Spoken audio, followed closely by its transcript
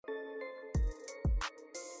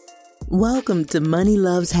Welcome to Money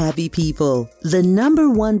Loves Happy People, the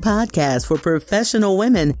 #1 podcast for professional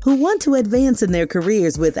women who want to advance in their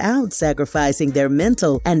careers without sacrificing their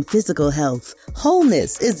mental and physical health.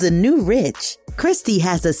 Wholeness is the new rich. Christy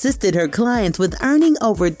has assisted her clients with earning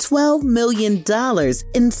over $12 million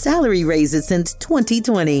in salary raises since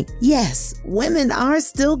 2020. Yes, women are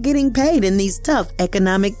still getting paid in these tough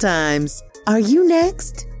economic times. Are you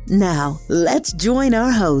next? Now, let's join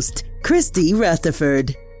our host, Christy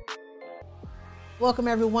Rutherford. Welcome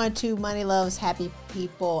everyone to Money Loves Happy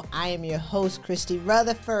People. I am your host, Christy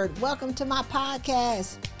Rutherford. Welcome to my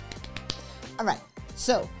podcast. All right,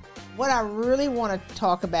 so what I really want to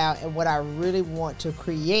talk about and what I really want to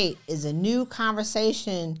create is a new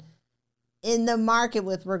conversation in the market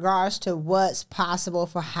with regards to what's possible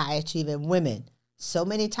for high achieving women. So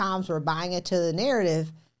many times we're buying into the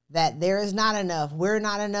narrative that there is not enough, we're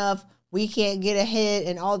not enough, we can't get ahead,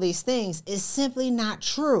 and all these things. Is simply not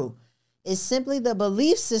true. It's simply the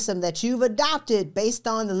belief system that you've adopted based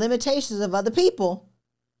on the limitations of other people,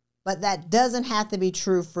 but that doesn't have to be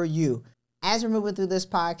true for you. As we're moving through this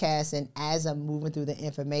podcast and as I'm moving through the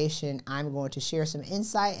information, I'm going to share some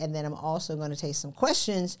insight, and then I'm also going to take some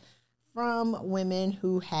questions from women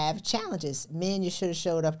who have challenges. Men, you should have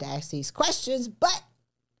showed up to ask these questions, but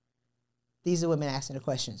these are women asking the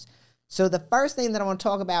questions. So the first thing that I want to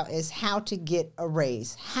talk about is how to get a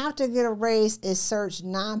raise. How to get a raise is searched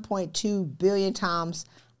 9.2 billion times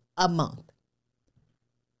a month.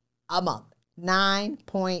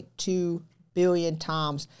 9.2 billion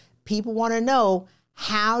times. People want to know,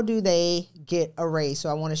 how do they get a raise? So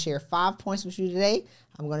I want to share 5 points with you today.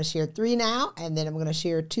 I'm going to share 3 now, and then I'm going to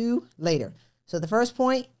share 2 later. So the first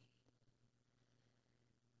point,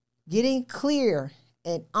 getting clear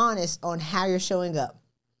and honest on how you're showing up.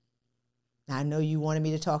 Now, I know you wanted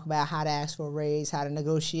me to talk about how to ask for a raise, how to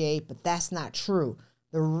negotiate, but that's not true.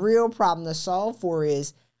 The real problem to solve for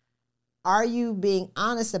is, are you being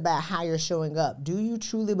honest about how you're showing up? Do you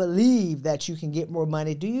truly believe that you can get more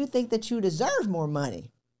money? Do you think that you deserve more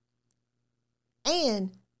money?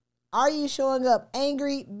 And are you showing up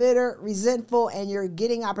angry, bitter, resentful, and you're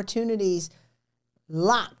getting opportunities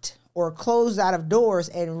locked or closed out of doors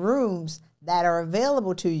and rooms that are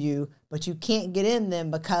available to you, but you can't get in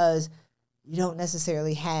them because you don't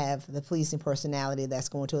necessarily have the pleasing personality that's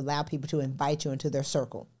going to allow people to invite you into their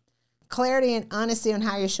circle? Clarity and honesty on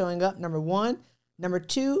how you're showing up, number 1. Number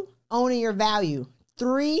 2, owning your value.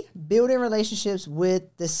 3, building relationships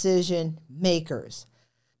with decision makers.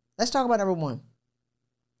 Let's talk about number 1.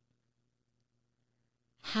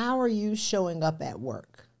 How are you showing up at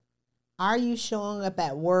work? Are you showing up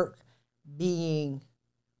at work being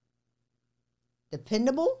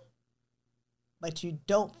dependable, but you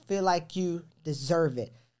don't feel like you deserve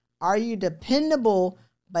it? Are you dependable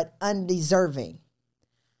but undeserving?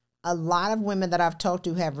 A lot of women that I've talked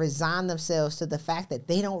to have resigned themselves to the fact that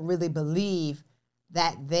they don't really believe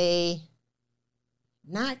that they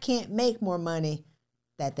not can't make more money,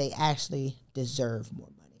 that they actually deserve more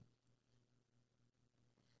money.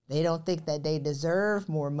 They don't think that they deserve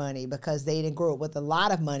more money because they didn't grow up with a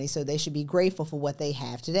lot of money, so they should be grateful for what they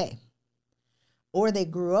have today. Or they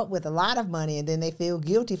grew up with a lot of money and then they feel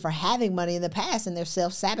guilty for having money in the past and they're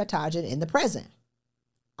self-sabotaging in the present.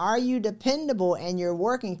 Are you dependable and you're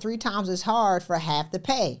working 3 times as hard for half the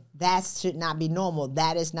pay? That should not be normal.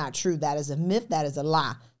 That is not true. That is a myth. That is a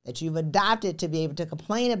lie that you've adopted to be able to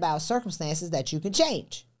complain about circumstances that you can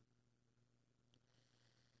change.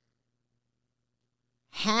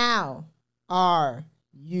 How are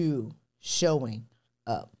you showing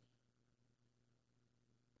up?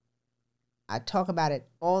 I talk about it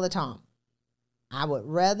all the time. I would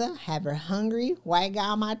rather have a hungry white guy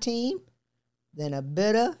on my team than a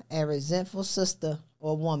bitter and resentful sister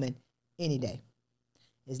or woman any day.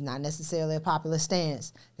 It's not necessarily a popular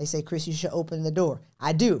stance. They say, Chris, you should open the door.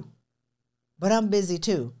 I do. But I'm busy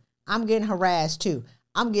too. I'm getting harassed too.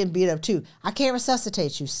 I'm getting beat up too. I can't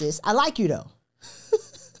resuscitate you, sis. I like you though.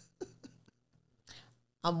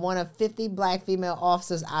 I'm one of 50 black female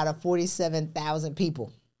officers out of 47,000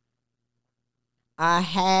 people. I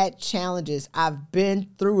had challenges. I've been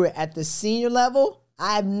through it at the senior level.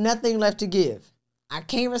 I have nothing left to give. I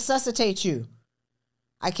can't resuscitate you.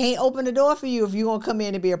 I can't open the door for you if you're going to come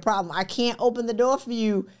in and be a problem. I can't open the door for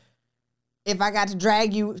you if I got to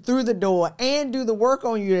drag you through the door and do the work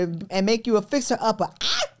on you and make you a fixer-upper.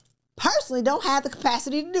 I personally don't have the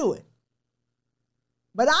capacity to do it.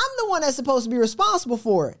 But I'm the one that's supposed to be responsible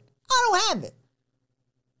for it. I don't have it.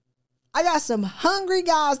 I got some hungry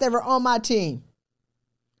guys that were on my team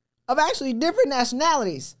of actually different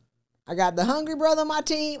nationalities. I got the hungry brother on my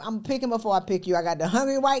team. I'm going to pick him before I pick you. I got the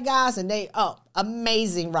hungry white guys, and they,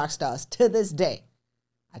 amazing rock stars to this day.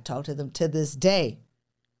 I talk to them to this day.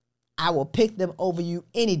 I will pick them over you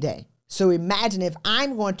any day. So imagine if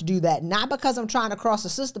I'm going to do that, not because I'm trying to cross the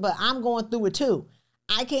system, but I'm going through it too.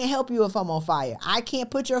 I can't help you if I'm on fire. I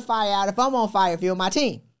can't put your fire out if I'm on fire if you're on my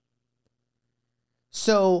team.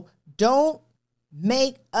 So don't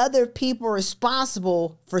make other people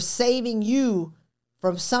responsible for saving you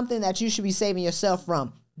from something that you should be saving yourself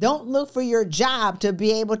from. Don't look for your job to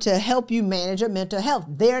be able to help you manage your mental health.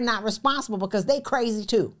 They're not responsible because they crazy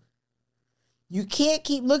too. You can't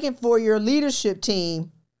keep looking for your leadership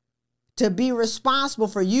team to be responsible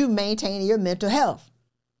for you maintaining your mental health.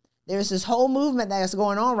 There's this whole movement that's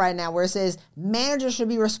going on right now where it says managers should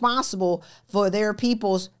be responsible for their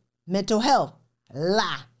people's mental health.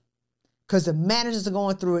 Lie. Because the managers are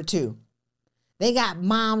going through it too. They got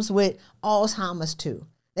moms with Alzheimer's too.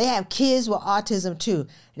 They have kids with autism too.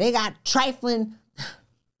 They got trifling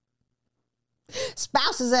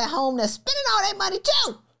spouses at home that's spending all their money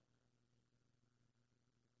too.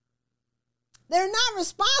 They're not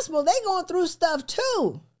responsible. They're going through stuff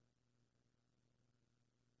too.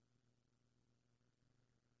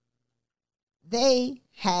 They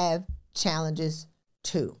have challenges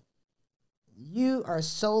too. You are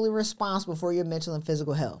solely responsible for your mental and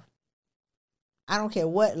physical health. I don't care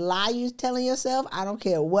what lie you're telling yourself. I don't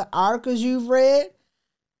care what articles you've read.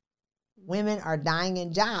 Women are dying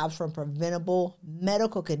in jobs from preventable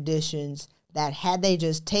medical conditions that had they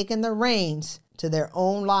just taken the reins to their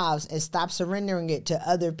own lives and stopped surrendering it to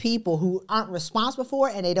other people who aren't responsible for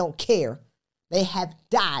it and they don't care. They have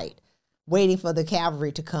died waiting for the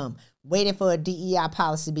cavalry to come, waiting for a DEI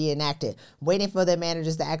policy to be enacted, waiting for their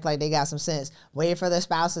managers to act like they got some sense, waiting for their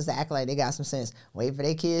spouses to act like they got some sense, waiting for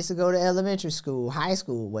their kids to go to elementary school, high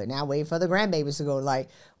school, now waiting for the grandbabies to go. Like,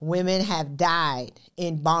 women have died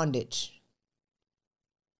in bondage.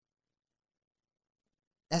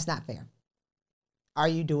 That's not fair. Are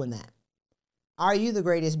you doing that? Are you the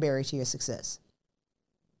greatest barrier to your success?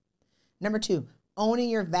 Number 2, owning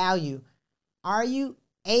your value. Are you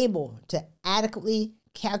able to adequately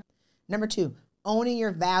calculate? Number 2, owning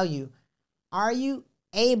your value. Are you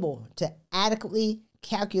able to adequately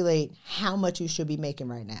calculate how much you should be making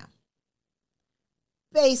right now?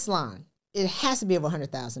 Baseline. It has to be over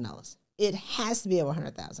 $100,000. It has to be over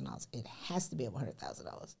 $100,000. It has to be over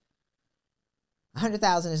 $100,000.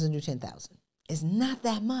 $100,000 is a new $10,000. It's not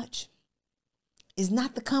that much. It's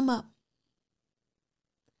not the come up.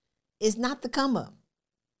 It's not the come up.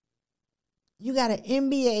 You got an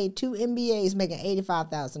MBA, 2 MBAs making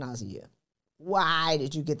 $85,000 a year. Why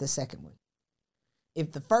did you get the second one?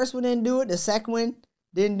 If the first one didn't do it, the second one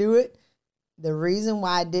didn't do it, the reason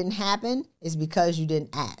why it didn't happen is because you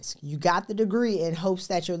didn't ask. You got the degree in hopes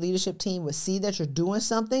that your leadership team would see that you're doing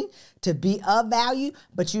something to be of value,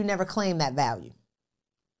 but you never claim that value.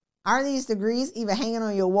 Are these degrees even hanging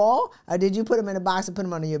on your wall, or did you put them in a box and put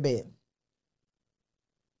them under your bed?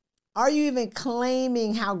 Are you even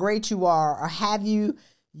claiming how great you are, or have you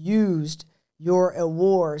used your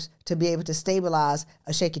awards to be able to stabilize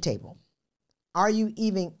a shaky table? Are you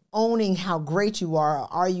even owning how great you are,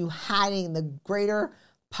 or are you hiding the greater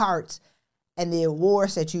parts and the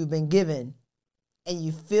awards that you've been given, and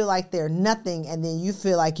you feel like they're nothing, and then you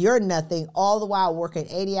feel like you're nothing, all the while working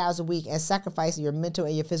 80 hours a week and sacrificing your mental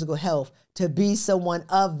and your physical health to be someone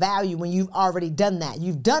of value when you've already done that?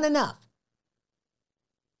 You've done enough.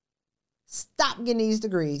 Stop getting these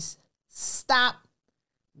degrees. Stop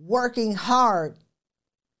working hard.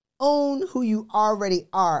 Own who you already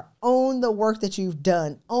are. Own the work that you've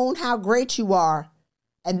done. Own how great you are,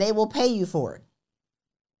 and they will pay you for it.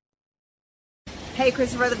 Hey,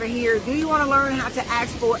 Christy Rutherford here. Do you want to learn how to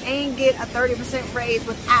ask for and get a 30% raise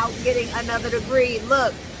without getting another degree?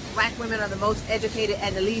 Look, Black women are the most educated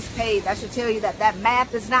and the least paid. That should tell you that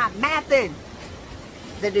math is not mathing.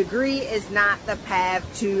 The degree is not the path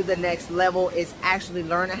to the next level. It's actually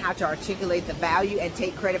learning how to articulate the value and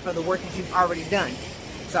take credit for the work that you've already done.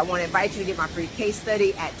 So I want to invite you to get my free case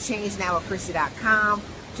study at changenowwithchristy.com.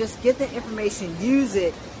 Just get the information, use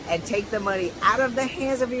it, and take the money out of the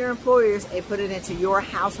hands of your employers and put it into your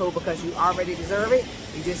household because you already deserve it.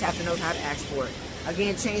 You just have to know how to ask for it.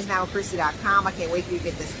 Again, changenowwithchristy.com. I can't wait for you to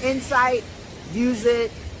get this insight, use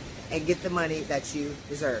it, and get the money that you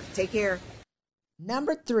deserve. Take care.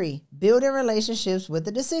 Number 3, building relationships with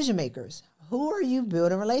the decision makers. Who are you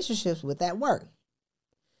building relationships with at work?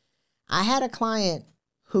 I had a client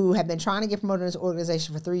who had been trying to get promoted in this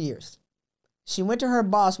organization for 3 years. She went to her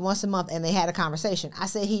boss once a month and they had a conversation. I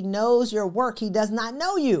said, he knows your work. He does not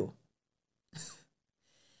know you.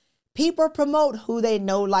 People promote who they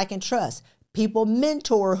know, like, and trust. People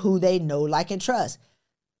mentor who they know, like, and trust.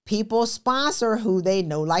 People sponsor who they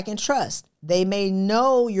know, like, and trust. They may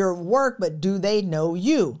know your work, but do they know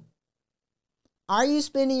you? Are you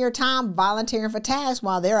spending your time volunteering for tasks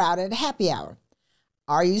while they're out at happy hour?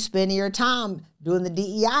 Are you spending your time doing the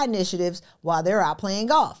DEI initiatives while they're out playing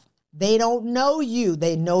golf? They don't know you.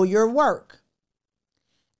 They know your work.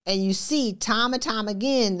 And you see, time and time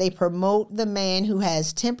again, they promote the man who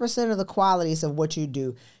has 10% of the qualities of what you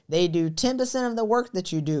do. They do 10% of the work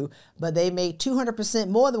that you do, but they make 200%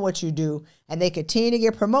 more than what you do. And they continue to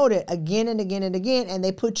get promoted again and again and again. And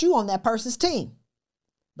they put you on that person's team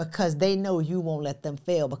because they know you won't let them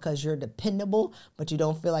fail because you're dependable, but you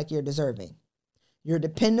don't feel like you're deserving. You're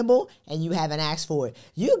dependable and you haven't asked for it.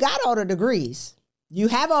 You got all the degrees. You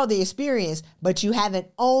have all the experience, but you haven't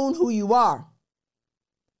owned who you are.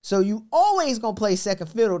 So you always going to play second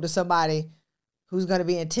fiddle to somebody who's going to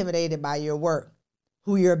be intimidated by your work,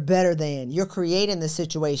 who you're better than. You're creating the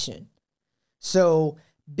situation. So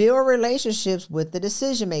build relationships with the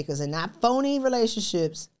decision makers, and not phony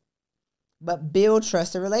relationships, but build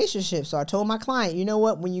trusted relationships. So I told my client, you know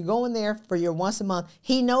what? When you go in there for your once a month,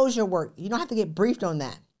 he knows your work. You don't have to get briefed on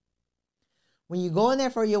that. When you go in there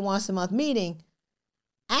for your once a month meeting,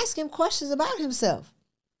 ask him questions about himself.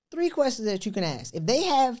 3 questions that you can ask. If they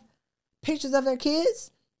have pictures of their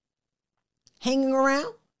kids hanging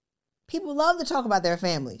around, people love to talk about their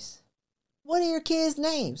families. What are your kids'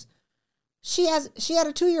 names? She had a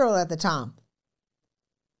 2-year-old at the time.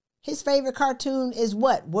 His favorite cartoon is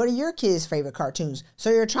what? What are your kids' favorite cartoons? So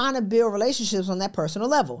you're trying to build relationships on that personal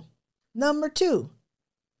level. Number 2,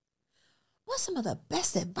 what's some of the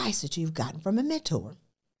best advice that you've gotten from a mentor?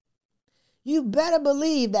 You better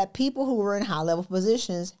believe that people who are in high-level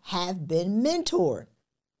positions have been mentored.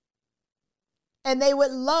 And they would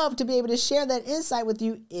love to be able to share that insight with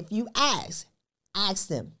you if you ask. Ask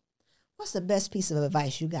them, what's the best piece of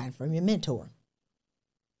advice you got from your mentor?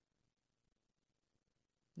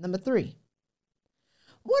 Number 3,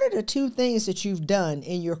 what are the 2 things that you've done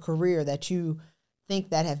in your career that you think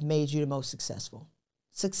that have made you the most successful?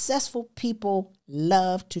 Successful people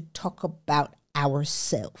love to talk about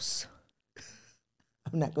ourselves.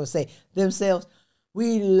 I'm not going to say themselves.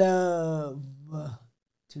 We love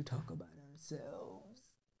to talk about ourselves,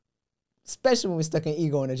 especially when we're stuck in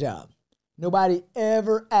ego in a job. Nobody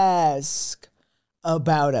ever asks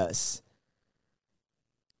about us.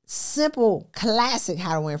 Simple, classic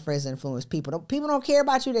how to win friends and influence people. People don't care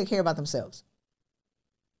about you. They care about themselves.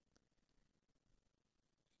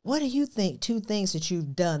 What do you think 2 things that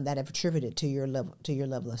you've done that have attributed to your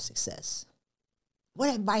level of success?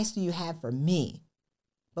 What advice do you have for me?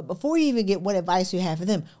 But before you even get what advice you have for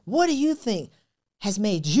them, what do you think has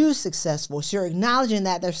made you successful? So you're acknowledging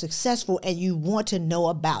that they're successful and you want to know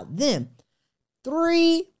about them.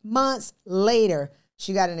 3 months later,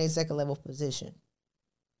 she got an executive level position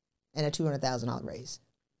and a $200,000 raise.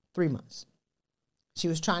 3 months. She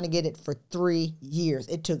was trying to get it for 3 years.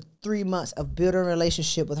 It took 3 months of building a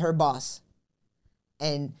relationship with her boss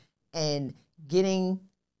and getting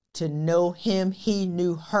to know him. He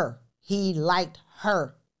knew her. He liked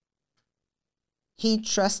her. He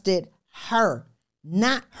trusted her,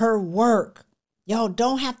 not her work. Y'all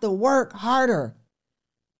don't have to work harder.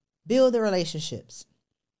 Build the relationships.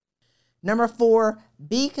 Number 4,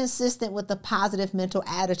 be consistent with the positive mental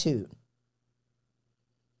attitude.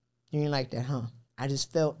 You ain't like that, huh? I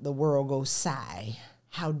just felt the world go sigh.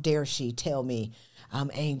 How dare she tell me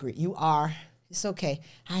I'm angry? You are. It's okay.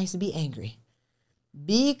 I used to be angry.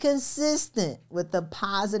 Be consistent with the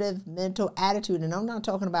positive mental attitude. And I'm not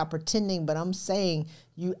talking about pretending, but I'm saying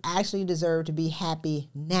you actually deserve to be happy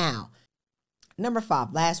now. Number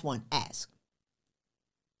 5, last one, ask.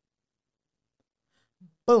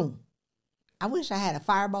 Boom. I wish I had a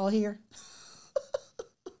fireball here.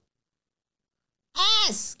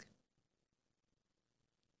 Ask.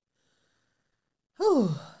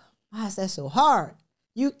 Whew. Why is that so hard?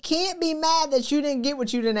 You can't be mad that you didn't get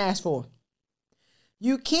what you didn't ask for.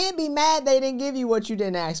 You can't be mad they didn't give you what you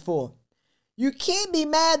didn't ask for. You can't be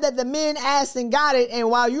mad that the men asked and got it, and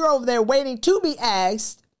while you're over there waiting to be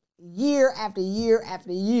asked, year after year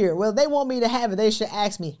after year, well, they want me to have it. They should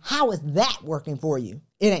ask me, how is that working for you?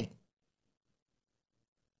 It ain't.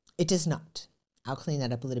 It does not. I'll clean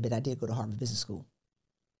that up a little bit. I did go to Harvard Business School.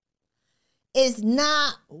 It's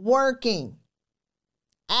not working.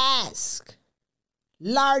 Ask.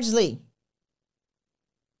 Largely.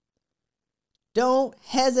 Don't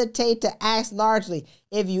hesitate to ask largely.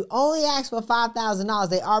 If you only ask for $5,000,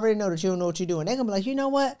 they already know that you don't know what you're doing. They're going to be like, you know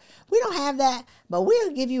what? We don't have that, but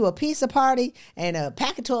we'll give you a pizza party and a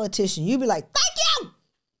pack of toilet tissue. You'll be like, thank you.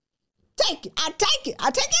 take it. I take it.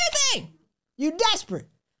 I take anything. You desperate.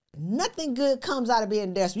 Nothing good comes out of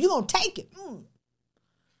being desperate. You gonna take it.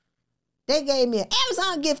 They gave me an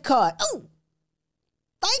Amazon gift card. Ooh,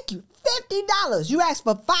 thank you. $50. You asked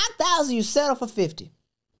for $5,000, you settle for $50.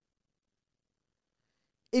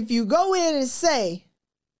 If you go in and say,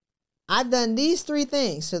 I've done these 3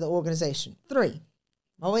 things to the organization. 3. I'm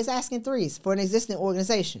always asking 3s for an existing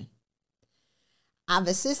organization. I've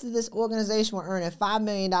assisted this organization with earning $5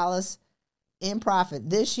 million in profit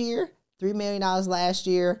this year, $3 million last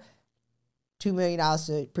year, $2 million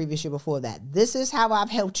the previous year before that. This is how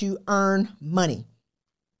I've helped you earn money.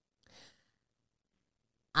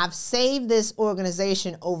 I've saved this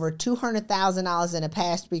organization over $200,000 in the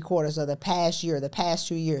past 3 quarters or the past year, the past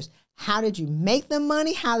 2 years. How did you make the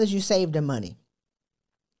money? How did you save the money?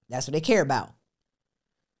 That's what they care about.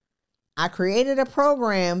 I created a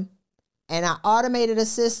program and I automated a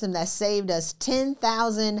system that saved us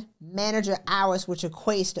 10,000 manager hours, which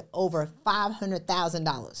equates to over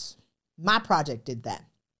 $500,000. My project did that.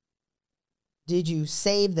 Did you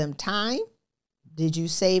save them time? Did you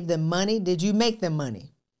save them money? Did you make them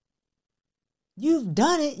money? You've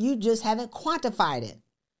done it. You just haven't quantified it.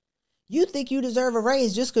 You think you deserve a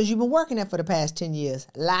raise just because you've been working there for the past 10 years.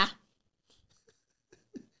 Lie.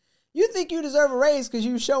 You think you deserve a raise because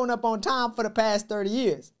you've shown up on time for the past 30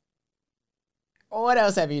 years. Or what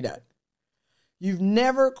else have you done? You've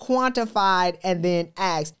never quantified and then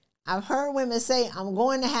asked. I've heard women say, I'm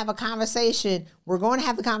going to have a conversation. We're going to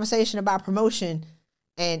have the conversation about promotion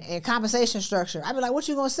and compensation structure. I'd be like, what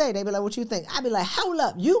you going to say? They'd be like, what you think? I'd be like, hold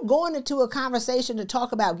up. You going into a conversation to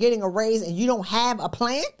talk about getting a raise and you don't have a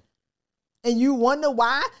plan? And you wonder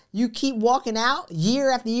why you keep walking out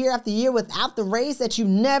year after year after year without the raise that you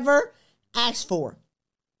never asked for.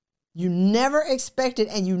 You never expected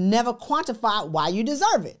and you never quantified why you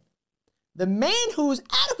deserve it. The man who's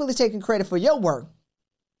adequately taking credit for your work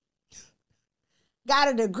got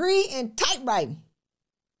a degree in typewriting,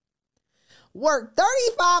 worked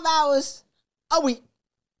 35 hours a week,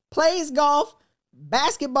 plays golf,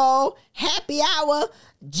 basketball, happy hour,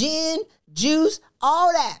 gin, juice,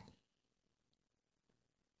 all that.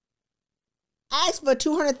 Ask for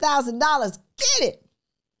 $200,000. Get it.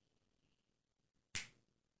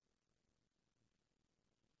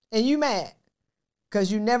 And you mad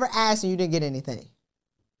because you never asked and you didn't get anything.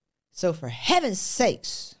 So for heaven's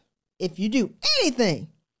sakes, if you do anything,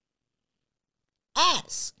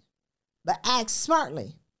 ask, but ask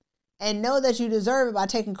smartly and know that you deserve it by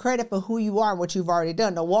taking credit for who you are and what you've already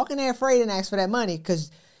done. Don't walk in there afraid and ask for that money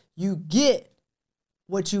because you get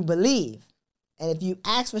what you believe. And if you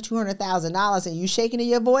ask for $200,000 and you shaking in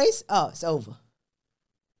your voice, oh, it's over.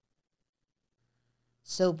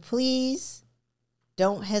 So please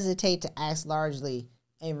don't hesitate to ask largely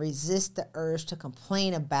and resist the urge to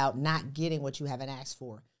complain about not getting what you haven't asked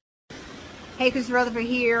for. Hey, Chris Rutherford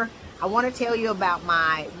here. I want to tell you about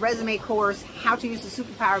my resume course, How to Use the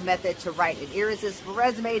Superpower Method to Write an Irresistible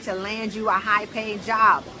Resume to Land You a High-Paying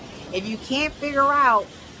Job. If you can't figure out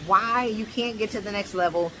why you can't get to the next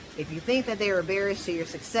level, if you think that there are barriers to your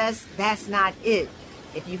success, that's not it.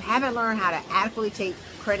 If you haven't learned how to adequately take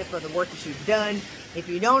credit for the work that you've done, if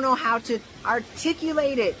you don't know how to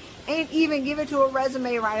articulate it and even give it to a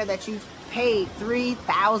resume writer that you've paid $3,000,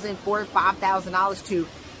 $4,000, $5,000 to,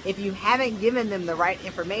 if you haven't given them the right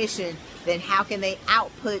information, then how can they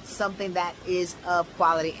output something that is of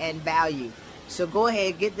quality and value? So go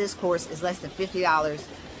ahead, get this course. It's less than $50.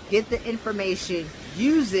 Get the information,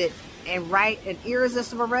 use it, and write an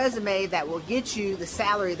irresistible resume that will get you the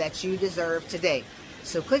salary that you deserve today.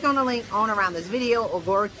 So click on the link on around this video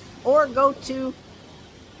or go to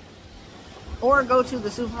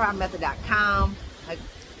thesuperpowermethod.com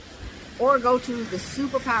or go to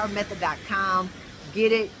thesuperpowermethod.com.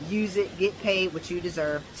 Get it, use it, get paid what you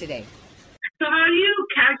deserve today. So how do you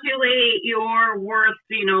calculate your worth,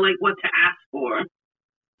 like what to ask for?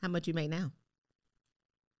 How much you make now?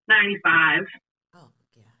 95. Oh,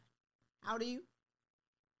 yeah. How old are you?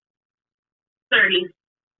 30.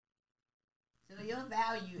 So your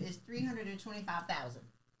value is $325,000.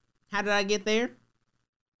 How did I get there?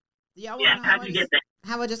 Do y'all want to know how'd you get there?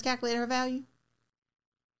 How I just calculated her value?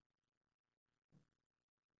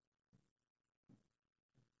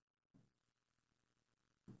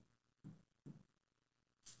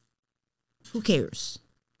 Who cares?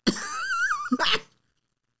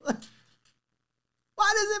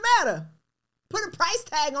 Why does it matter? Put a price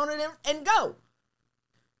tag on it and go.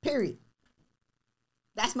 Period.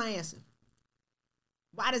 That's my answer.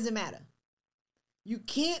 Why does it matter? You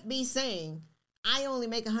can't be saying, I only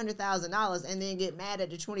make $100,000 and then get mad at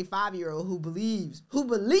the 25-year-old who believes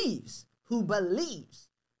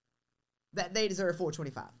that they deserve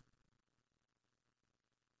 $425?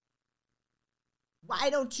 Why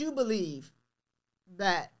don't you believe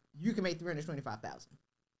that you can make $325,000?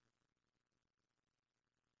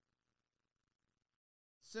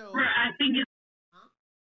 So I think it's. huh?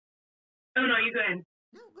 Oh no, you go ahead.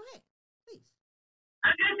 No, go ahead, please.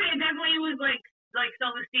 I was gonna say it definitely was like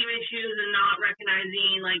self-esteem issues and not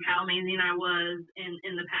recognizing like how amazing I was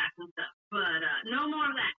in the past and stuff. But no more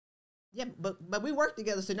of that. Yeah, but we work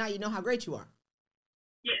together, so now you know how great you are.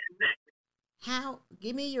 Yeah, exactly.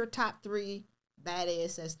 Give me your top 3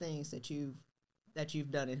 badass things that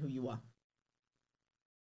you've done and who you are.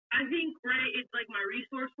 I think it's like my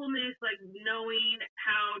resourcefulness, like knowing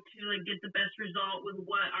how to like get the best result with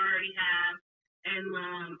what I already have, and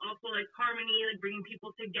also like harmony, like bringing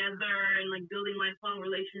people together and like building lifelong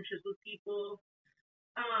relationships with people.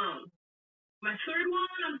 My third one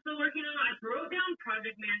I'm still working on. I wrote down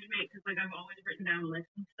project management because like I've always written down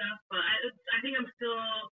lists and stuff, but I think I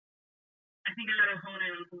gotta hone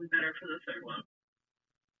in on something better for the third one.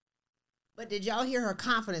 But did y'all hear her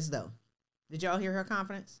confidence though? Did y'all hear her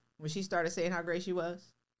confidence when she started saying how great she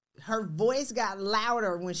was? Her voice got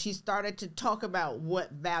louder when she started to talk about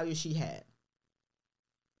what value she had.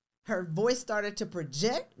 Her voice started to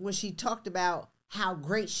project when she talked about how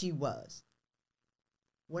great she was.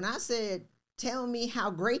 When I said, tell me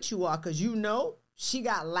how great you are, because you know, she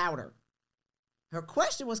got louder. Her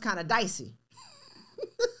question was kind of dicey.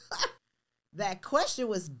 That question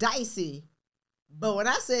was dicey. But when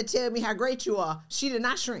I said, tell me how great you are, she did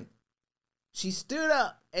not shrink. She stood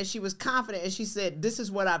up and she was confident and she said, this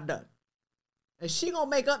is what I've done. And she gonna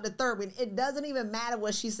make up the third one. It doesn't even matter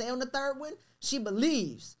what she say on the third one. She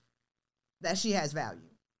believes that she has value.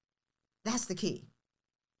 That's the key.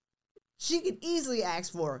 She could easily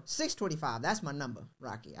ask for $625. That's my number,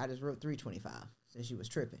 Rocky. I just wrote $325 since she was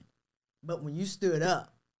tripping. But when you stood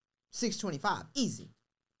up, $625, easy.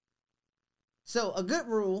 So a good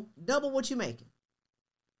rule, double what you're making.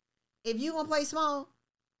 If you're going to play small,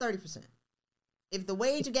 30%. If the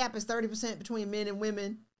wage gap is 30% between men and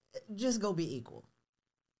women, just go be equal.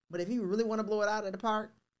 But if you really want to blow it out of the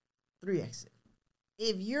park, 3x it.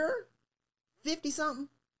 If you're 50-something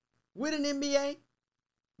with an MBA,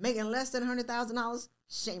 making less than $100,000,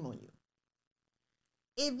 shame on you.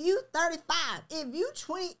 If you 35, if you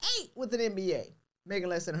 28 with an MBA, making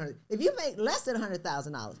less than 100, if you make less than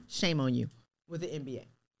 $100,000, shame on you with an MBA,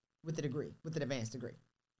 with a degree, with an advanced degree.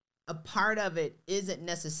 A part of it isn't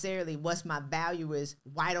necessarily what's my value is,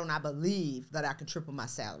 why don't I believe that I can triple my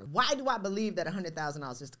salary? Why do I believe that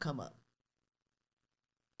 $100,000 is to come up?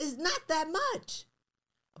 It's not that much.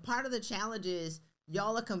 A part of the challenge is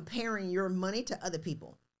y'all are comparing your money to other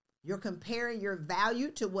people. You're comparing your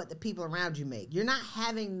value to what the people around you make. You're not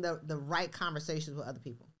having the right conversations with other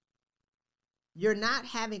people. You're not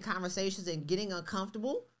having conversations and getting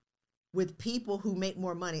uncomfortable with people who make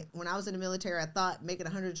more money. When I was in the military, I thought making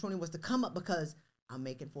 120 was to come up because I'm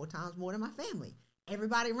making 4 times more than my family.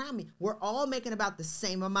 Everybody around me, we're all making about the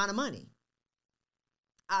same amount of money.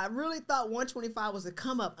 I really thought 125 was to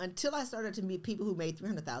come up until I started to meet people who made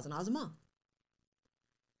 $300,000 a month.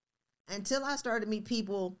 Until I started to meet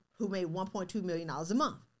people who made $1.2 million a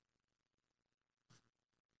month.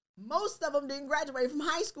 Most of them didn't graduate from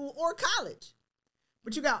high school or college.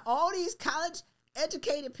 But you got all these college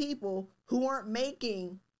educated people who aren't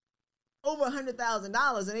making over $100,000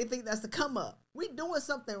 and they think that's the come up. We're doing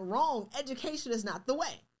something wrong. Education is not the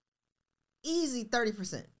way. Easy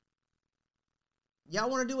 30%. Y'all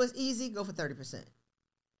want to do us easy? Go for 30%.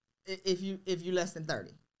 If you less than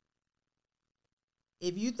 30.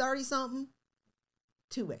 If you 30 something,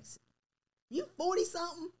 2x it. You 40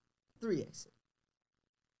 something, 3x it.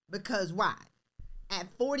 Because why? At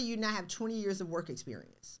 40, you now have 20 years of work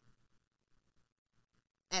experience.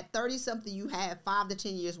 At 30 something, you have 5 to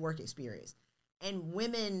 10 years work experience. And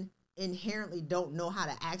women inherently don't know how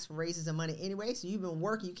to ask for raises of money anyway. So you've been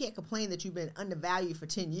working. You can't complain that you've been undervalued for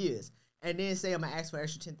 10 years and then say, I'm going to ask for an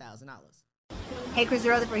extra $10,000. Hey, Christy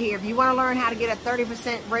Rutherford here. If you want to learn how to get a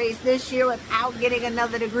 30% raise this year without getting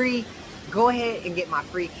another degree, go ahead and get my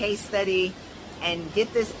free case study and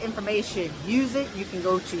get this information. Use it. You can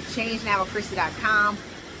go to changenowwithchristy.com.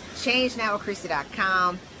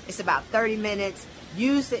 Changenowwithchristy.com. It's about 30 minutes.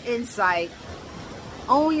 Use the insight.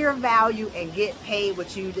 Own your value and get paid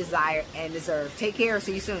what you desire and deserve. Take care.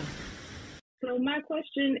 See you soon. So my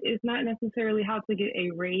question is not necessarily how to get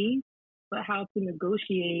a raise, but how to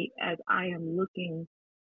negotiate as I am looking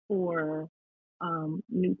for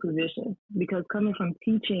new positions. Because coming from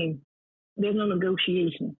teaching, there's no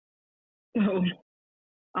negotiation. So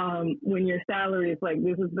when your salary is like,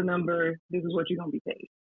 this is the number, this is what you're going to be paid.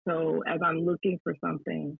 So as I'm looking for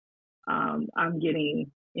something, I'm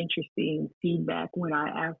getting interesting feedback when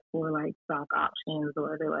I ask for like stock options,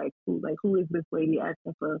 or they're like, who is this lady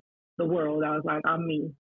asking for the world? I was like, I'm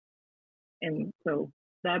me. And so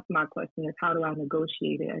that's my question, is how do I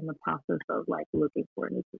negotiate it in the process of like looking for a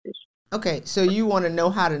new position? Okay, so you want to know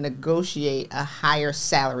how to negotiate a higher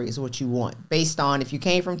salary is what you want, based on if you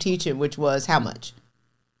came from teaching, which was how much?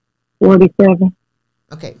 47.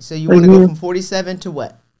 Okay, so you want to go from 47 to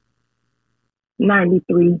what?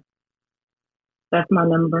 93. That's my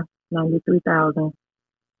number, 93,000.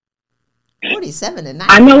 47 and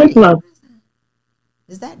 93. I know it's low.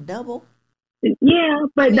 Is that double? Yeah,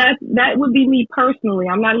 but that would be me personally.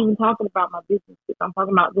 I'm not even talking about my business. I'm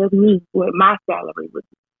talking about just me, what my salary would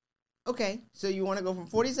be. Okay, so you want to go from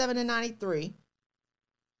 47 to 93.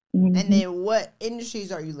 Mm-hmm. And then what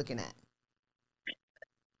industries are you looking at?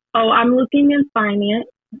 Oh, I'm looking in finance.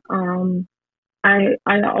 I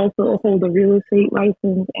also hold a real estate license,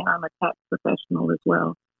 and I'm a tax professional as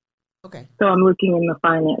well. Okay. So I'm looking in the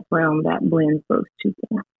finance realm that blends those two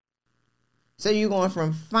things. So you're going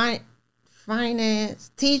from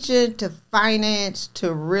finance, teaching, to finance,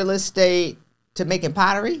 to real estate, to making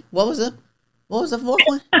pottery? What was the fourth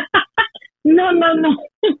one?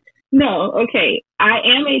 No. Okay. I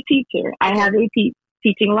am a teacher. Okay. I have a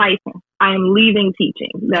teaching license. I am leaving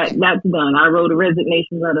teaching. That's done. I wrote a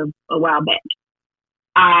resignation letter a while back.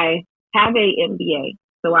 I have a MBA,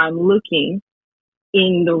 so I'm looking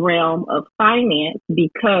in the realm of finance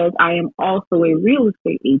because I am also a real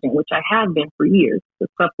estate agent, which I have been for years, to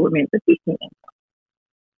supplement the teaching income.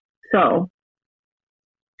 So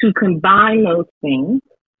to combine those things,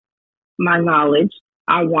 my knowledge,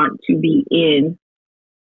 I want to be in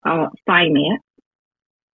finance,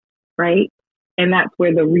 right? And that's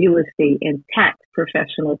where the real estate and tax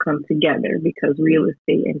professional come together, because real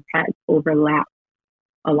estate and tax overlap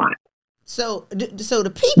a lot. So the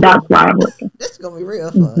people. That's why I'm looking. This is gonna be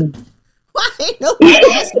real fun. Mm-hmm. Why ain't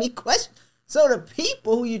nobody asking me questions? So the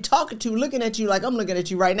people who you talking to looking at you like I'm looking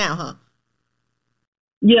at you right now, huh?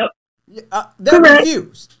 Yep. They're correct.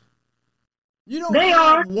 confused. You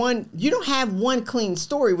don't have one clean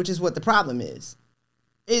story, which is what the problem is.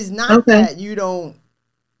 It's not that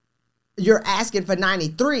you're asking for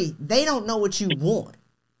 93. They don't know what you want.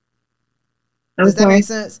 Does that make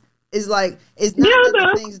sense? It's like, it's not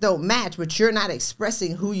that the things don't match, but you're not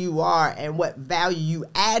expressing who you are and what value you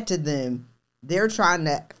add to them. They're trying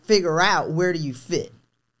to figure out, where do you fit?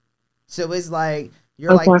 So it's like,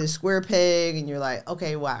 you're like this square peg, and you're like,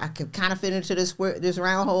 okay, well, I can kind of fit into this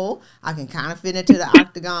round hole. I can kind of fit into the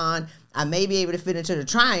octagon. I may be able to fit into the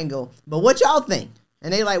triangle. But what y'all think?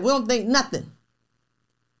 And they like, we don't think nothing.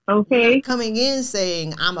 Okay. You're coming in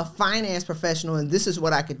saying, I'm a finance professional and this is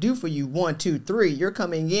what I could do for you. 1, 2, 3. You're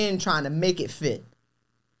coming in trying to make it fit.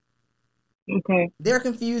 Okay. They're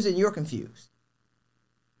confused and you're confused.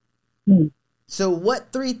 So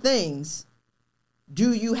what 3 things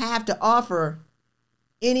do you have to offer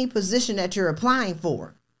any position that you're applying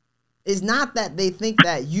for? It's not that they think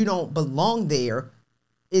that you don't belong there.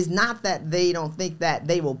 It's not that they don't think that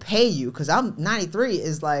they will pay you. Because I'm 93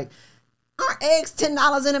 is like, aren't eggs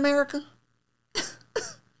 $10 in America?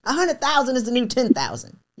 100,000 is the new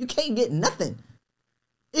 10,000. You can't get nothing.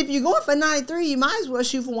 If you're going for 93, you might as well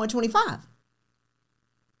shoot for 125.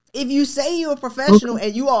 If you say you're a professional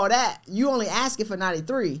and you all that, you only asking for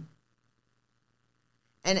 93.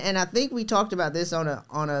 And I think we talked about this on a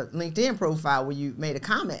LinkedIn profile where you made a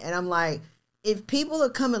comment, and I'm like, if people are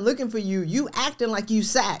coming looking for you, you acting like you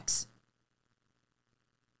Saks,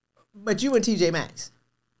 but you in TJ Maxx.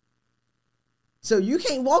 So you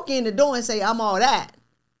can't walk in the door and say I'm all that,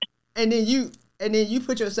 and then you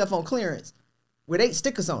put yourself on clearance with 8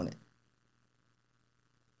 stickers on it.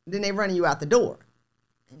 Then they run you out the door.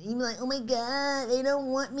 And you be like, oh my God, they don't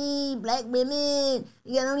want me. Black women,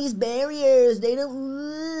 you got all these barriers. They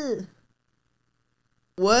don't.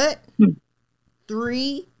 What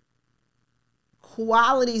 3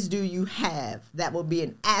 qualities do you have that will be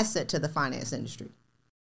an asset to the finance industry?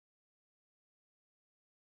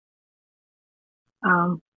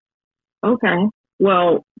 Okay.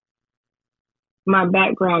 Well, my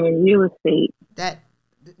background in real estate.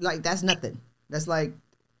 That's nothing. That's like,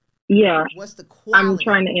 yeah. What's the quality? I'm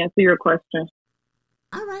trying to answer your question.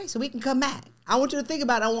 All right, so we can come back. I want you to think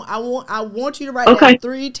about it. I want you to write down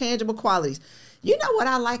 3 tangible qualities. You know what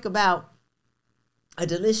I like about a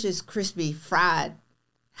delicious, crispy, fried,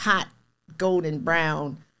 hot, golden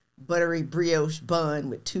brown, buttery brioche bun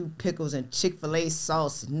with 2 pickles and Chick-fil-A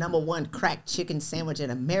sauce, #1 cracked chicken sandwich in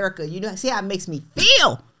America. You know, see how it makes me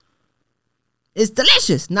feel? It's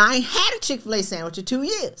delicious. Now, I ain't had a Chick-fil-A sandwich in 2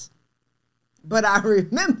 years. But I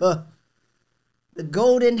remember the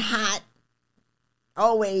golden hot,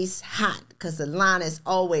 always hot, because the line is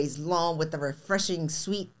always long with the refreshing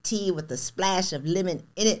sweet tea with a splash of lemon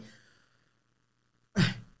in it.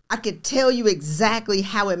 I could tell you exactly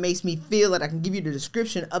how it makes me feel, and I can give you the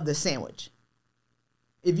description of the sandwich.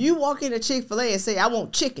 If you walk into Chick-fil-A and say, I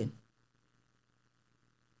want chicken,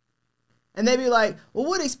 and they be like, well,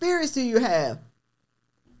 what experience do you have?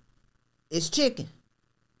 It's chicken.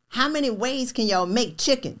 How many ways can y'all make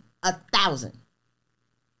chicken? 1,000.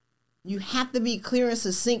 You have to be clear and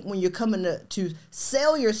succinct when you're coming to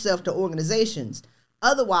sell yourself to organizations.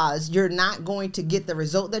 Otherwise, you're not going to get the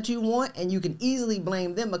result that you want, and you can easily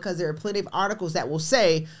blame them because there are plenty of articles that will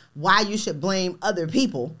say why you should blame other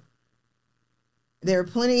people. There are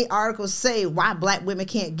plenty of articles say why black women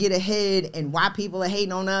can't get ahead and why people are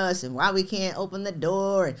hating on us and why we can't open the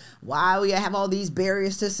door and why we have all these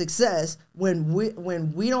barriers to success when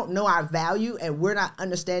we don't know our value and we're not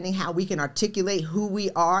understanding how we can articulate who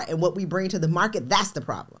we are and what we bring to the market. That's the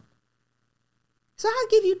problem. So I'll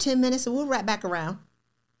give you 10 minutes and we'll wrap back around.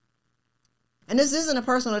 And this isn't a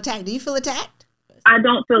personal attack. Do you feel attacked? I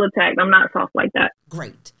don't feel attacked. I'm not soft like that.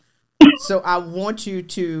 Great. So I want you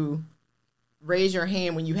to raise your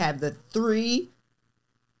hand when you have the 3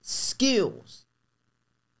 skills,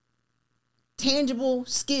 tangible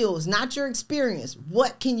skills, not your experience.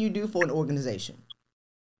 What can you do for an organization?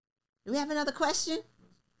 Do we have another question?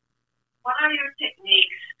 What are your techniques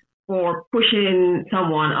for pushing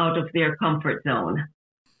someone out of their comfort zone?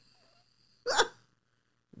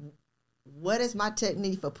 What is my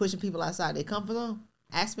technique for pushing people outside their comfort zone?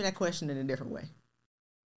 Ask me that question in a different way.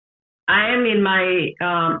 I am in my,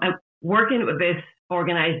 I'm working with this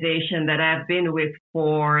organization that I've been with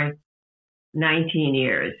for 19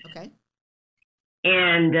 years. Okay.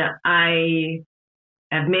 And I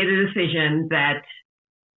have made a decision that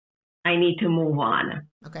I need to move on.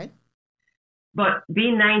 Okay. But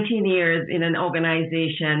being 19 years in an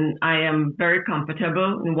organization, I am very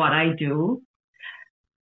comfortable in what I do.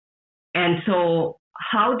 And so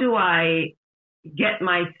how do I get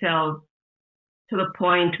myself to the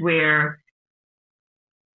point where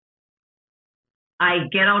I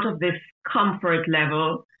get out of this comfort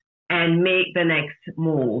level and make the next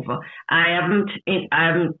move? I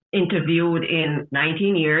haven't interviewed in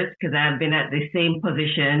 19 years because I've been at the same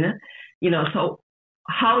position, so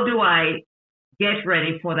how do I get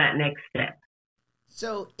ready for that next step?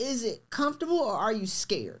 So is it comfortable or are you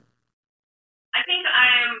scared? I think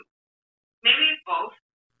I'm maybe both.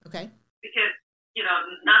 Okay. Because,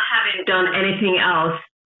 not having done anything else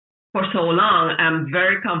for so long, I'm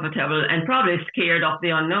very comfortable and probably scared of the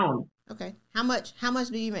unknown. Okay. How much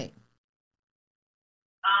do you make?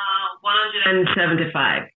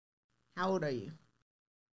 175. How old are you?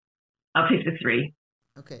 53.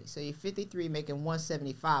 Okay, so you're 53 making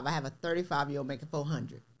 175. I have a 35-year-old making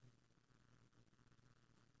 400.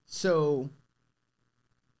 So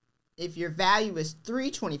if your value is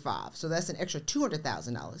 325, so that's an extra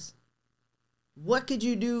 $200,000. What could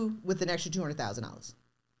you do with an extra $200,000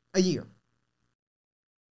 a year?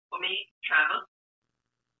 For me, travel.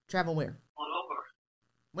 Travel where? All over.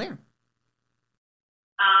 Where?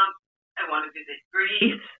 I want to visit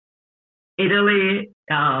Greece, Italy,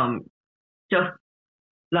 just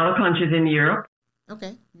a lot of countries in Europe.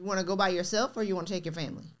 Okay. You want to go by yourself or you want to take your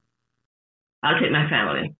family? I'll take my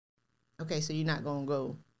family. Okay, so you're not going to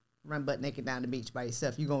go run butt naked down the beach by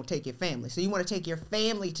yourself. You're going to take your family. So you want to take your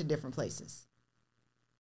family to different places?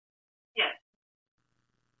 Yes.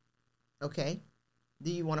 Okay.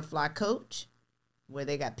 Do you want to fly coach where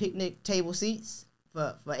they got picnic table seats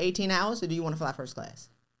for 18 hours, or do you want to fly first class?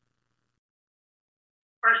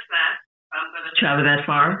 First class. I'm going to travel that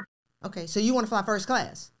far. Okay, so you want to fly first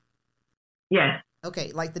class? Yes.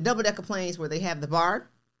 Okay, like the double-decker planes where they have the bar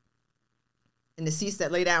and the seats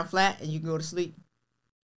that lay down flat and you can go to sleep?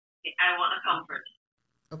 I want a comfort.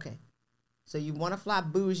 Okay. So you want to fly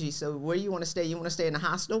bougie. So where do you want to stay? You want to stay in a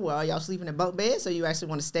hostel where all y'all sleeping in bunk beds, or you actually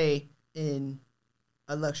want to stay in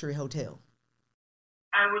a luxury hotel?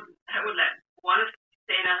 I would want to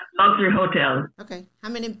stay in a luxury hotel. Okay. How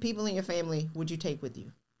many people in your family would you take with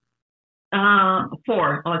you?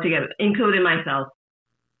 4 altogether, including myself.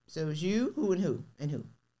 So it's you, who, and who, and who?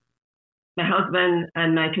 My husband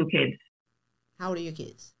and my 2 kids. How old are your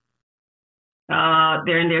kids?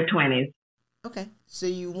 They're in their 20s. Okay. So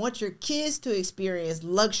you want your kids to experience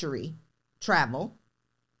luxury travel.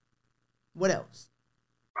 What else?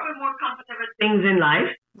 Probably more comfortable things in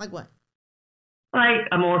life. Like what? Like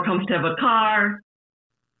a more comfortable car.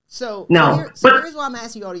 So no. Here's why I'm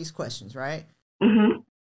asking you all these questions, right? Mm-hmm.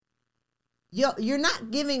 You're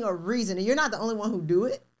not giving a reason, and you're not the only one who do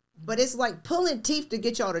it. But it's like pulling teeth to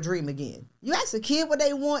get y'all to dream again. You ask a kid what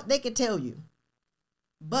they want, they can tell you.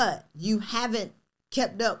 But you haven't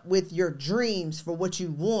kept up with your dreams for what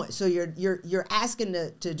you want. So you're asking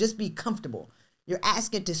to just be comfortable. You're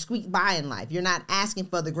asking to squeak by in life. You're not asking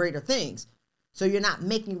for the greater things. So you're not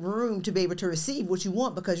making room to be able to receive what you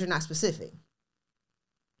want because you're not specific.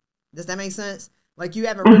 Does that make sense? Like you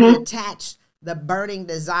haven't really attached the burning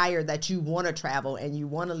desire that you want to travel and you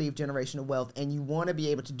want to leave generational wealth and you want to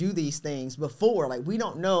be able to do these things before. Like we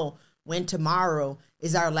don't know when tomorrow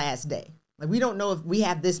is our last day. Like we don't know if we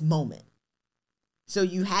have this moment. So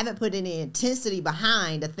you haven't put any intensity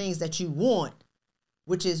behind the things that you want,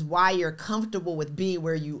 which is why you're comfortable with being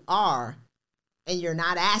where you are and you're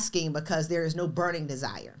not asking because there is no burning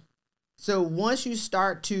desire. So once you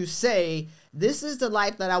start to say, this is the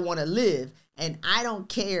life that I want to live and I don't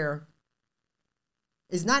care,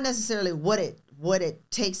 it's not necessarily what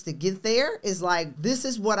it takes to get there. It's like, this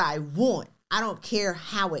is what I want. I don't care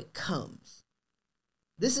how it comes.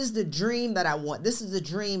 This is the dream that I want. This is the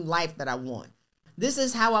dream life that I want. This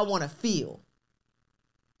is how I want to feel.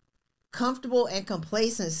 Comfortable and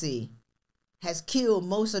complacency has killed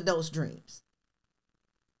most of those dreams.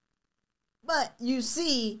 But you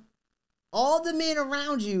see, all the men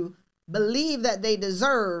around you believe that they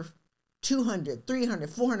deserve $200,000,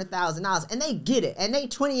 $300,000, $400,000, and they get it, and they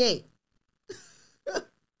 28.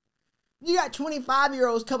 You got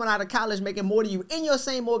 25-year-olds coming out of college making more than you in your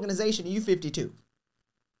same organization, and you 52.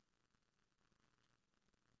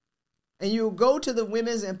 And you go to the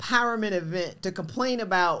women's empowerment event to complain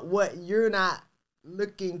about what you're not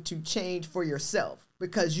looking to change for yourself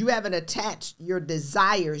because you haven't attached your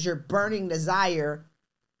desires, your burning desire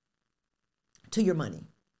to your money.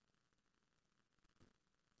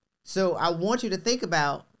 So I want you to think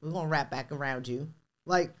about, we're going to wrap back around you.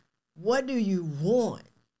 Like, what do you want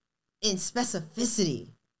in specificity?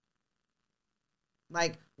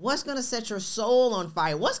 Like, what's going to set your soul on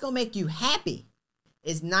fire? What's going to make you happy?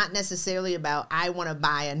 It's not necessarily about, I want to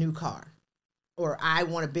buy a new car or I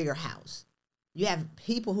want a bigger house. You have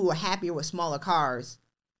people who are happier with smaller cars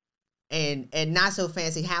and not so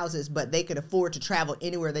fancy houses, but they can afford to travel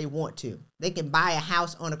anywhere they want to. They can buy a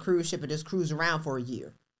house on a cruise ship and just cruise around for a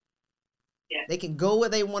year. Yeah. They can go where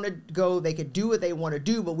they want to go. They can do what they want to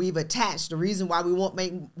do, but we've attached the reason why we want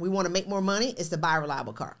to make more money is to buy a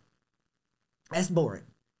reliable car. That's boring.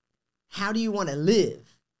 How do you want to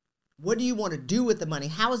live? What do you want to do with the money?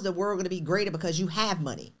 How is the world going to be greater because you have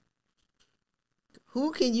money?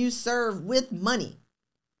 Who can you serve with money?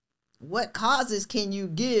 What causes can you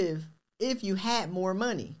give if you had more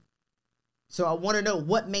money? So I want to know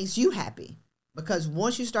what makes you happy, because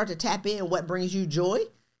once you start to tap in what brings you joy,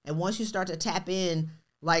 and once you start to tap in,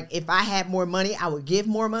 like if I had more money, I would give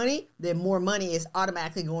more money, then more money is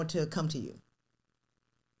automatically going to come to you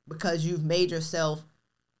because you've made yourself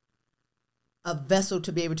a vessel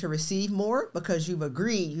to be able to receive more because you've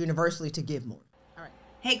agreed universally to give more. All right.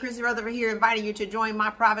 Hey, Chrissy Rutherford here, inviting you to join my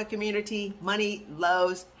private community, Money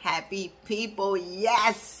Loves Happy People.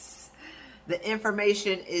 Yes, the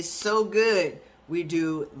information is so good. We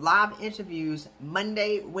do live interviews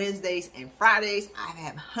Monday, Wednesdays, and Fridays. I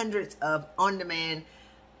have hundreds of on-demand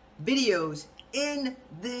videos in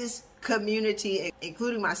this community,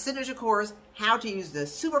 including my signature course, How to Use the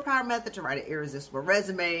Superpower Method to Write an Irresistible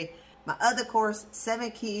Resume. My other course,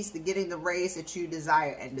 7 Keys to Getting the Raise That You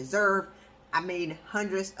Desire and Deserve. I made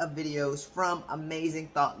hundreds of videos from amazing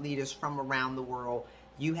thought leaders from around the world.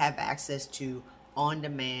 You have access to on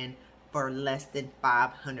demand for less than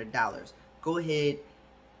 $500. Go ahead,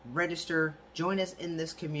 register, join us in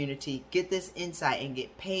this community, get this insight, and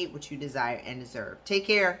get paid what you desire and deserve. Take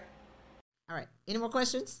care. All right. Any more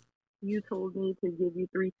questions? You told me to give you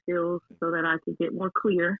 3 skills so that I could get more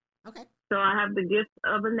clear. Okay. So I have the gift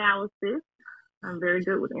of analysis. I'm very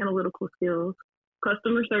good with analytical skills,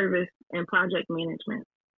 customer service, and project management.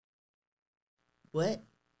 What?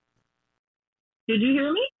 Did you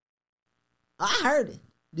hear me? I heard it.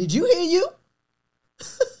 Did you hear you?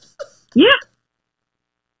 Yeah.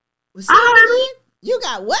 Well, I heard it. You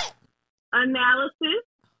got what? Analysis,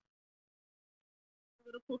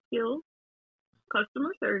 analytical skills,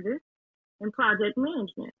 customer service, and project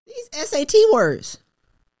management. These SAT words.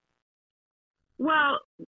 Well,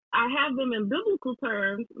 I have them in biblical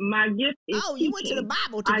terms. My gift is you teaching. went to the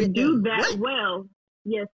Bible to I get do them. that What? well.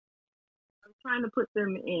 Yes. I'm trying to put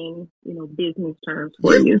them in, business terms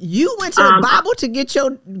for you. You went to the Bible to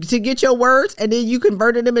get your words, and then you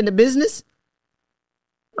converted them into business?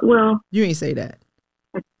 Well, You ain't say that.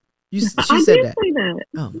 She I said did that. say that.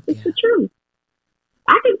 Oh, It's yeah. the truth.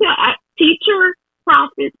 I can tell teacher,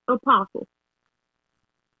 prophet, apostle.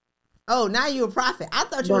 Oh, now you're a prophet. I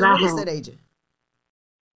thought you But was a I real have. estate agent.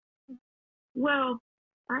 Well,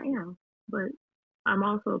 I am, but I'm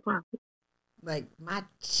also a prophet. Like, my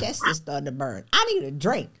chest is starting to burn. I need a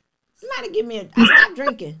drink. Somebody give me a... I stopped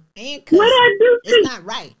drinking and What cussing. I do? It's not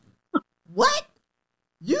right. What?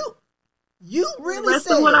 You really Rest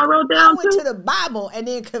said of what I wrote I down went too? to the Bible and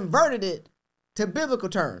then converted it to biblical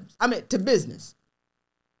terms. I mean, to business.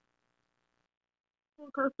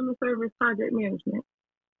 Customer service project management.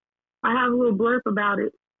 I have a little blurb about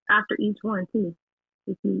it after each one too,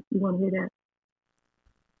 if you want to hear that.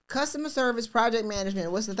 Customer service, project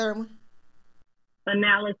management. What's the third one?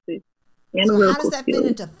 Analysis. So Analytical how does that fit skills.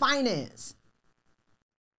 into finance?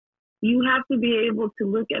 You have to be able to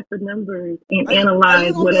look at the numbers and Are you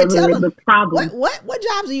analyze gonna be a whatever teller? the problem. What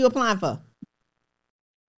jobs are you applying for?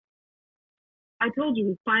 I told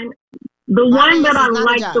you, the one that Finance I is not a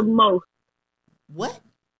like job. the most. What?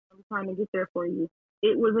 I'm trying to get there for you.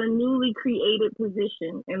 It was a newly created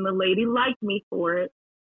position, and the lady liked me for it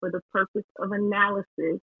for the purpose of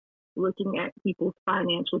analysis, looking at people's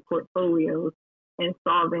financial portfolios and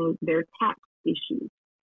solving their tax issues.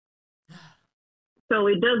 So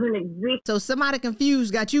it doesn't exist. So somebody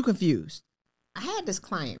confused got you confused. I had this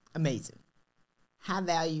client, amazing, high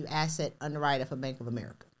value asset underwriter for Bank of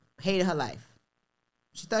America. Hated her life.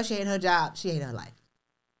 She thought she hated her job. She hated her life.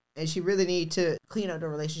 And she really needed to clean up the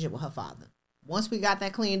relationship with her father. Once we got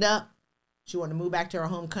that cleaned up, she wanted to move back to her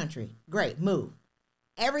home country. Great, move.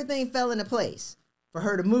 Everything fell into place for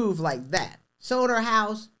her to move like that. Sold her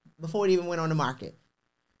house before it even went on the market.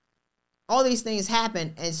 All these things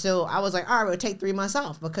happened. And so I was like, all right, we'll take 3 months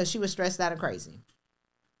off because she was stressed out and crazy.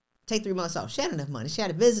 Take 3 months off. She had enough money. She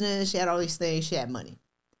had a business. She had all these things. She had money.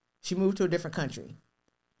 She moved to a different country.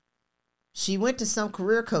 She went to some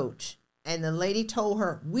career coach. And the lady told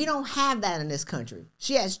her, we don't have that in this country.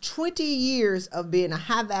 She has 20 years of being a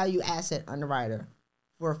high-value asset underwriter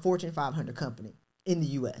for a Fortune 500 company in the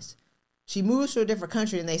U.S. She moves to a different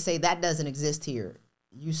country, and they say, that doesn't exist here.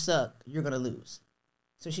 You suck. You're going to lose.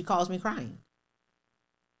 So she calls me crying.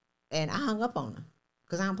 And I hung up on her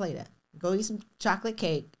because I don't play that. Go eat some chocolate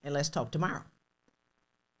cake, and let's talk tomorrow.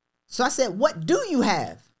 So I said, what do you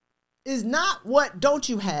have? Is not what don't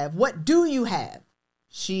you have. What do you have?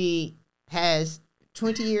 She has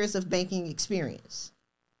 20 years of banking experience.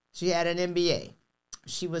 She had an MBA.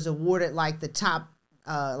 She was awarded like the top,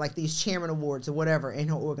 like these chairman awards or whatever in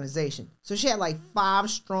her organization. So she had like 5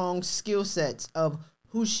 strong skill sets of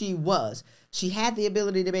who she was. She had the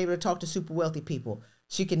ability to be able to talk to super wealthy people.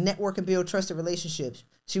 She could network and build trusted relationships.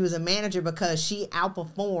 She was a manager because she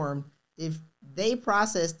outperformed. If they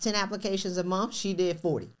processed 10 applications a month, she did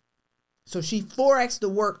 40. So she 4X'd the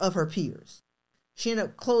work of her peers. She ended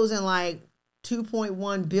up closing like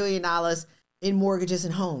 $2.1 billion in mortgages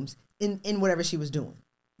and homes in whatever she was doing.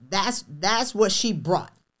 That's what she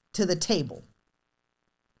brought to the table.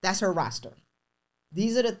 That's her roster.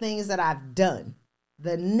 These are the things that I've done.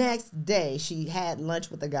 The next day, she had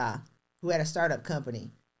lunch with a guy who had a startup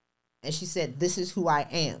company. And she said, this is who I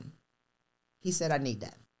am. He said, I need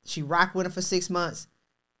that. She rocked with him for 6 months.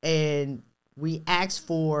 And we asked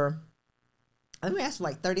for... I think we asked for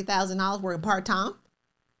like $30,000 working part-time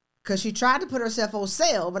because she tried to put herself on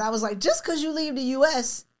sale. But I was like, just because you leave the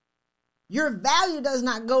U.S., your value does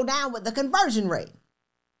not go down with the conversion rate.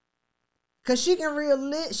 Because she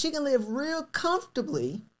can live real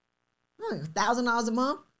comfortably, $1,000 a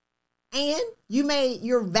month. And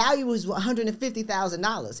your value is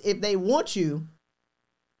 $150,000. If they want you,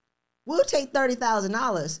 we'll take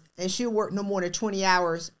 $30,000 and she'll work no more than 20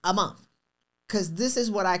 hours a month. Because this is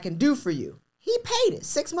what I can do for you. He paid it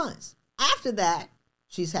 6 months. After that,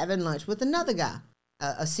 she's having lunch with another guy,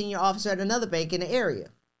 a senior officer at another bank in the area.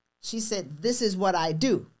 She said, this is what I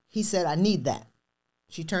do. He said, I need that.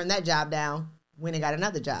 She turned that job down, went and got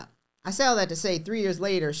another job. I say all that to say 3 years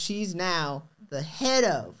later, she's now the head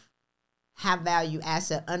of high value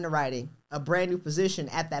asset underwriting, a brand new position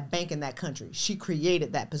at that bank in that country. She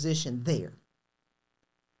created that position there.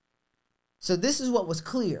 So this is what was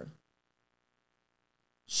clear.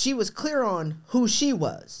 She was clear on who she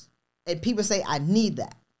was. And people say, I need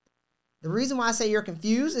that. The reason why I say you're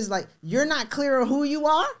confused is like, you're not clear on who you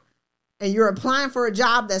are and you're applying for a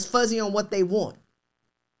job that's fuzzy on what they want.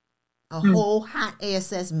 A whole hot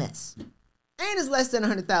ASS mess. And it's less than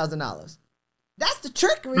 $100,000. That's the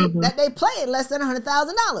trickery that they play at less than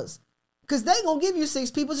 $100,000. Because they're going to give you 6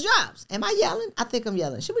 people's jobs. Am I yelling? I think I'm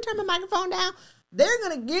yelling. Should we turn my microphone down? They're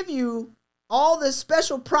going to give you all the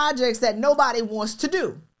special projects that nobody wants to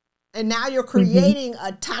do. And now you're creating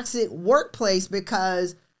a toxic workplace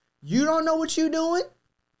because you don't know what you're doing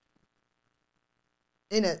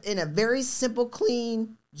in a very simple,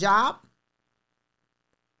 clean job.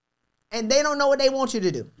 and they don't know what they want you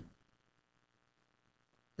to do.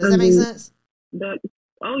 Does that make sense?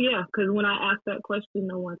 Oh, yeah, because when I ask that question,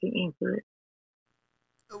 no one can answer it.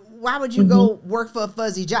 Why would you go work for a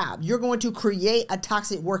fuzzy job? You're going to create a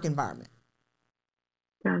toxic work environment.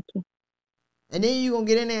 Gotcha. And then you're going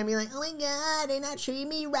to get in there and be like, oh my God, they not treating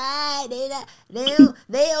me right.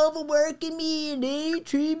 They overworking me and they ain't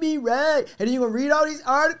treating me right. And then you're going to read all these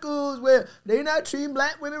articles where they not treating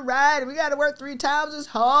black women right. And we got to work 3 times as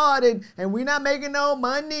hard and we not making no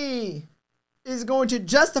money. It's going to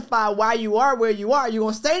justify why you are where you are. You're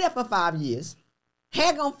going to stay there for 5 years.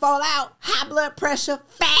 Hair going to fall out, high blood pressure,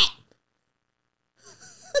 fat.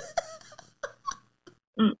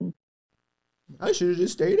 I should have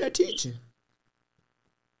just stayed there teaching.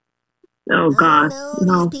 Oh, God.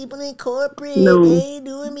 No. These people in corporate, they ain't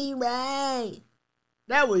doing me right.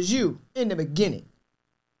 That was you in the beginning.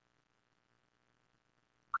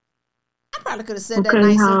 I probably could have said that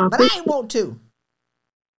nicer, but I ain't want to.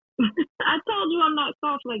 I told you I'm not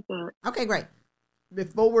soft like that. Okay, great.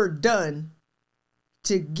 Before we're done,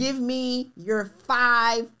 to give me your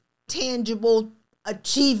 5 tangible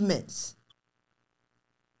achievements.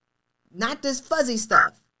 Not this fuzzy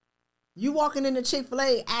stuff. You walking into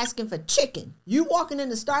Chick-fil-A asking for chicken. You walking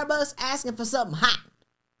into Starbucks asking for something hot.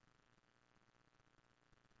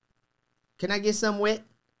 Can I get some wet?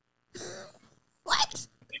 What?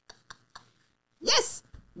 Yes,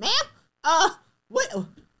 ma'am. What?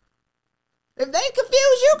 If they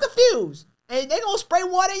confuse, you confused. And they gonna spray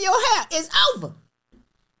water in your hair. It's over.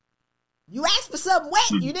 You asked for something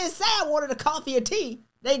wet. You didn't say I wanted a coffee or tea.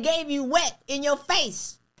 They gave you wet in your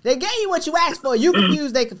face. They gave you what you asked for. You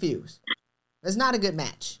confused, they confused. That's not a good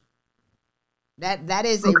match. That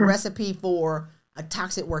is a recipe for a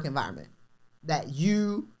toxic work environment. That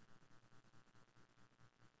you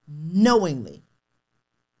knowingly,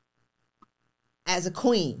 as a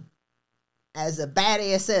queen, as a bad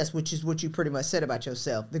ASS, which is what you pretty much said about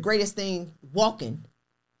yourself, the greatest thing walking,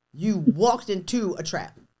 you walked into a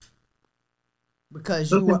trap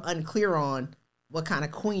because you were unclear on what kind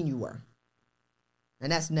of queen you were.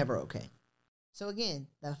 And that's never okay. So again,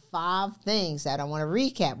 the 5 things that I want to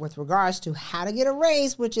recap with regards to how to get a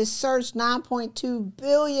raise, which is searched 9.2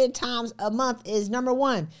 billion times a month, is number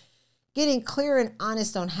 1, getting clear and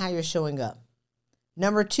honest on how you're showing up.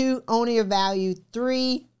 Number 2, owning your value.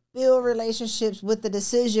 3, build relationships with the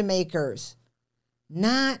decision makers.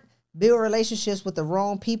 Not build relationships with the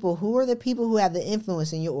wrong people. Who are the people who have the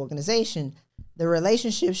influence in your organization? The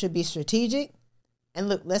relationship should be strategic. And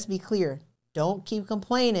look, let's be clear. Don't keep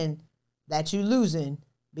complaining that you're losing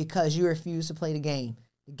because you refuse to play the game.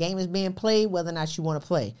 The game is being played whether or not you want to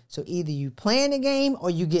play. So either you playing the game or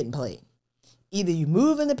you getting played. Either you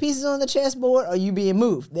moving the pieces on the chessboard or you being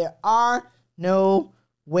moved. There are no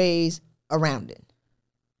ways around it.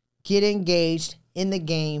 Get engaged in the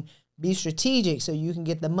game. Be strategic so you can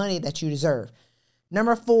get the money that you deserve.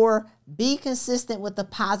 Number 4, be consistent with a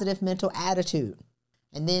positive mental attitude.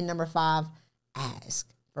 And then number 5, ask.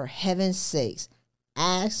 For heaven's sakes,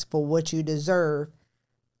 ask for what you deserve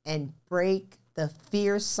and break the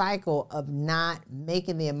fear cycle of not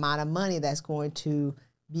making the amount of money that's going to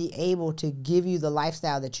be able to give you the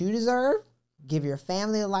lifestyle that you deserve, give your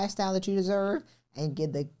family the lifestyle that you deserve, and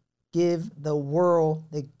give the world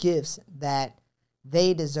the gifts that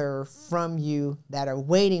they deserve from you that are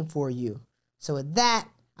waiting for you. So with that,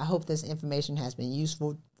 I hope this information has been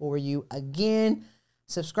useful for you. Again,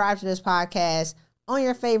 subscribe to this podcast on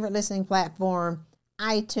your favorite listening platform,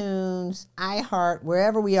 iTunes, iHeart,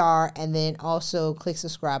 wherever we are, and then also click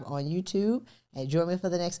subscribe on YouTube. And join me for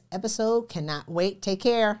the next episode. Cannot wait. Take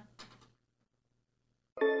care.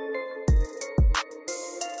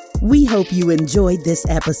 We hope you enjoyed this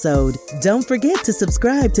episode. Don't forget to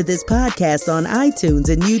subscribe to this podcast on iTunes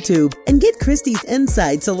and YouTube and get Christy's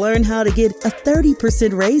insight to learn how to get a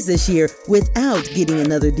 30% raise this year without getting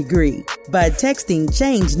another degree by texting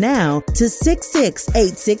Change Now to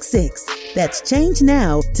 66866. That's Change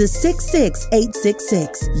Now to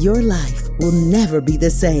 66866. Your life will never be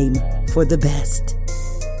the same for the best.